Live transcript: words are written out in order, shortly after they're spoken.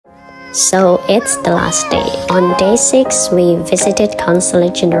So it's the last day. On day 6, we visited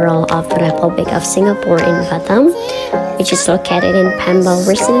Consulate General of the Republic of Singapore in Batam, which is located in Pembal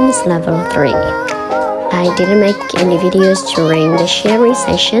Residence Level 3. I didn't make any videos during the sharing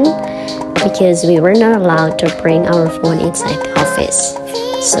session because we were not allowed to bring our phone inside the office.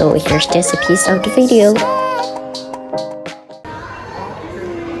 So here's just a piece of the video.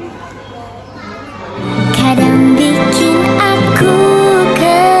 Kadang bikin aku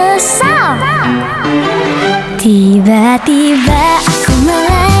kesal, tiba-tiba aku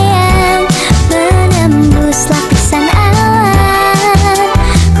melayang, menembus lapisan awan.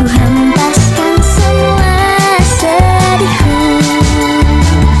 Ku hempaskan semua sedihku,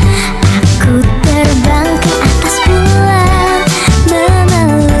 aku terbang ke atas bulan,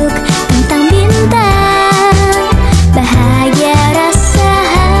 memeluk bintang-bintang, bahagia rasa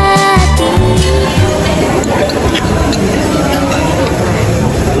hati.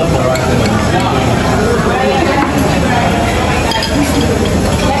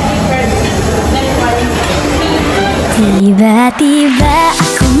 Tiba-tiba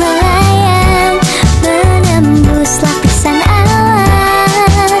aku melayang, menembus lapisan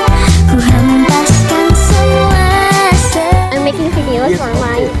awan. Ku hempaskan semua. I'm making videos for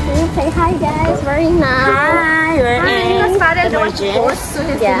my YouTube. Say hi guys, very nice.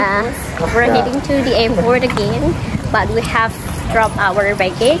 Yeah, we're heading to the airport again, but we have dropped our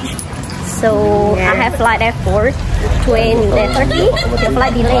baggage. So I have flight at 4:30. Your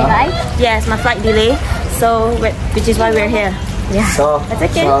flight delay, right? Yes, my flight delay. So, which is why we're here. Yeah. So,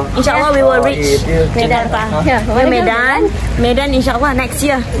 That's okay. Inshallah, we will reach Medan. Yeah, Medan, inshallah, next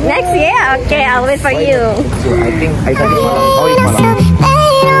year. Next year? Okay, I'll wait for you. I think I got it. Oh, it's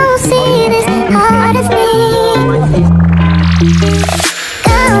They don't see this hard as me.